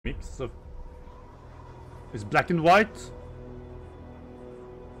Mix of... It's black and white.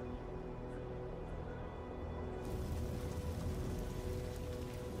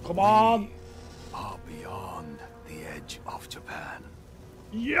 Come on! We are beyond the edge of Japan.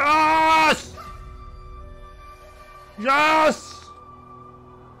 Yes! Yes!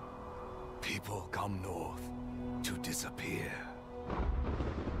 People come north to disappear.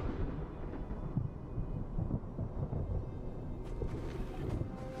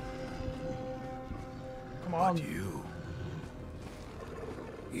 Come on. But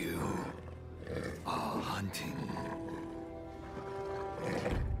you are hunting.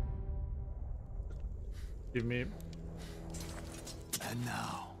 Give me And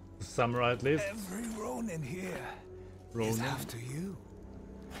now, the samurai at least. every Ronin here is Ronin. after you.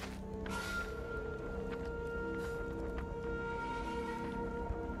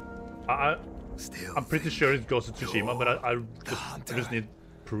 Still I'm pretty think sure it goes to Tsushima, but I the hunter. just need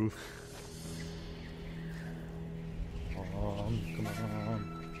proof. Come on.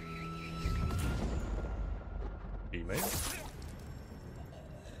 Email?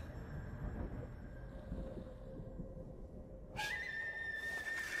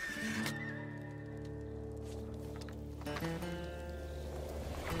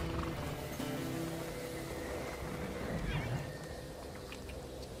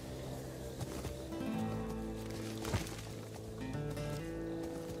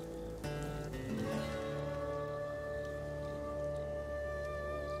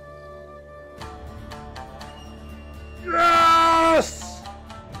 Yes!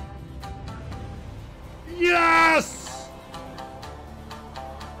 Yes!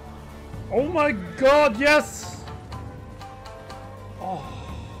 Oh my god, yes! Oh,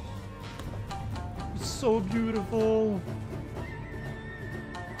 it's so beautiful.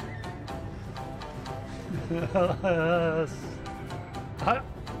 Yes.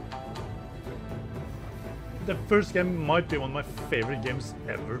 The first game might be one of my favorite games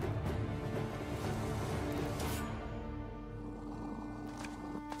ever.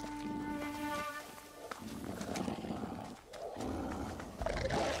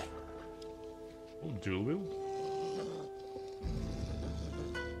 Oh, dual wield.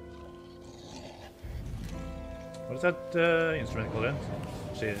 What is that instrument called then?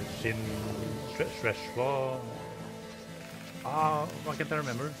 Shin... Shreshwa... Ah, why can't I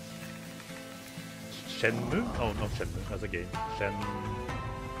remember? Shenmue? Oh, not Shenmue, that's a game. I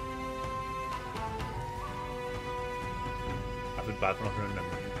feel bad for not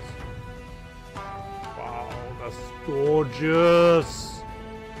remembering it. Wow, that's gorgeous!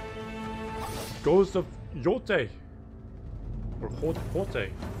 Ghost of Yotei! Or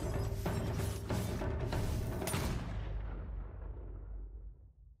Yōtei.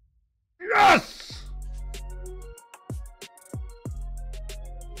 Yes!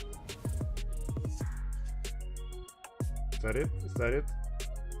 Is that it? Is that it?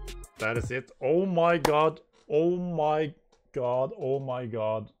 That is it. Oh my god. Oh my god. Oh my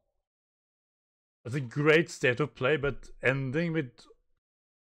god. That's a great state of play, but ending with...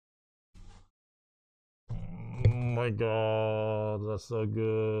 Oh my god. That's so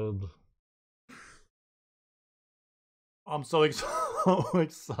good. I'm so, so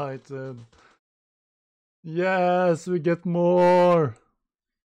excited. Yes, we get more.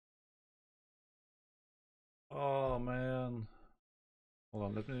 Oh man. Hold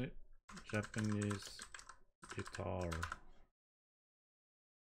on, let me Japanese guitar.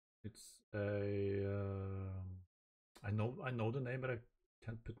 It's a I know the name, but I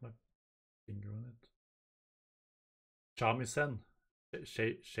can't put my finger on it. Shamisen.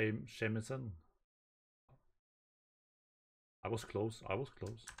 Shamisen. I was close.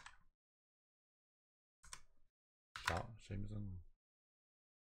 Shamisen.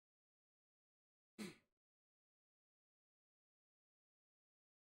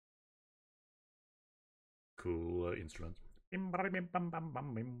 Cool instrument.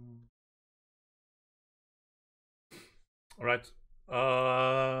 All right.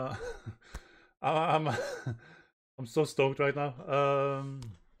 I'm I'm so stoked right now.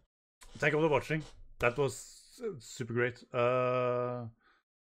 Thank you for watching. That was super great. I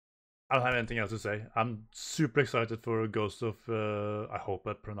don't have anything else to say. I'm super excited for Ghost of I hope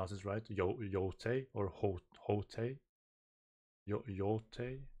I pronounce it right. Yotei or Yōtei.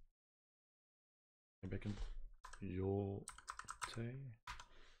 Yōtei. Maybe I can Yōtei.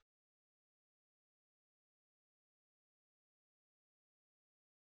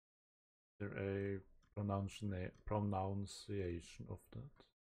 Is there a pronunciation of that?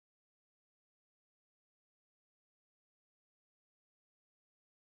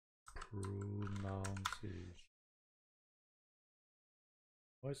 Pronunciation.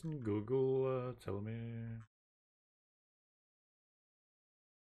 Why isn't Google telling me?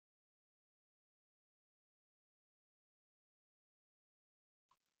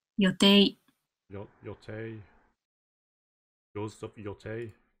 Yotei. Yotei. Ghost of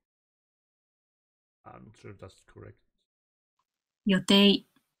Yotei. I'm not sure if that's correct. Yotei.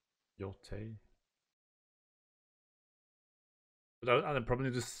 Yotei. But I probably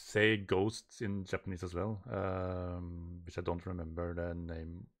need to say ghosts in Japanese as well, which I don't remember the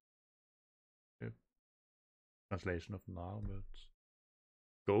name translation of now. But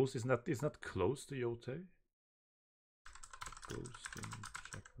ghost isn't that close to Yotei? Ghost in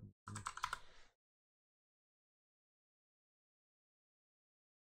Japanese.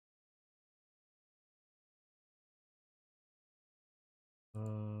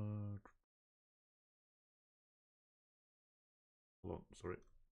 Hold on, sorry.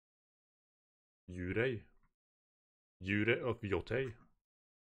 Yurei. Yurei of Yotei.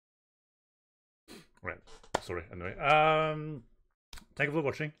 Right. Sorry. Anyway. Thank you for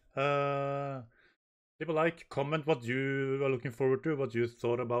watching. Leave a like, comment what you are looking forward to, what you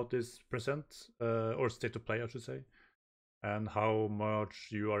thought about this present, or state of play, I should say, and how much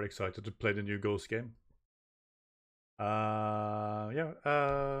you are excited to play the new Ghost game. Yeah.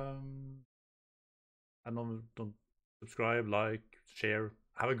 And don't subscribe, like, share.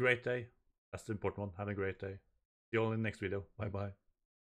 Have a great day. That's the important one. Have a great day. See you all in the next video. Bye bye.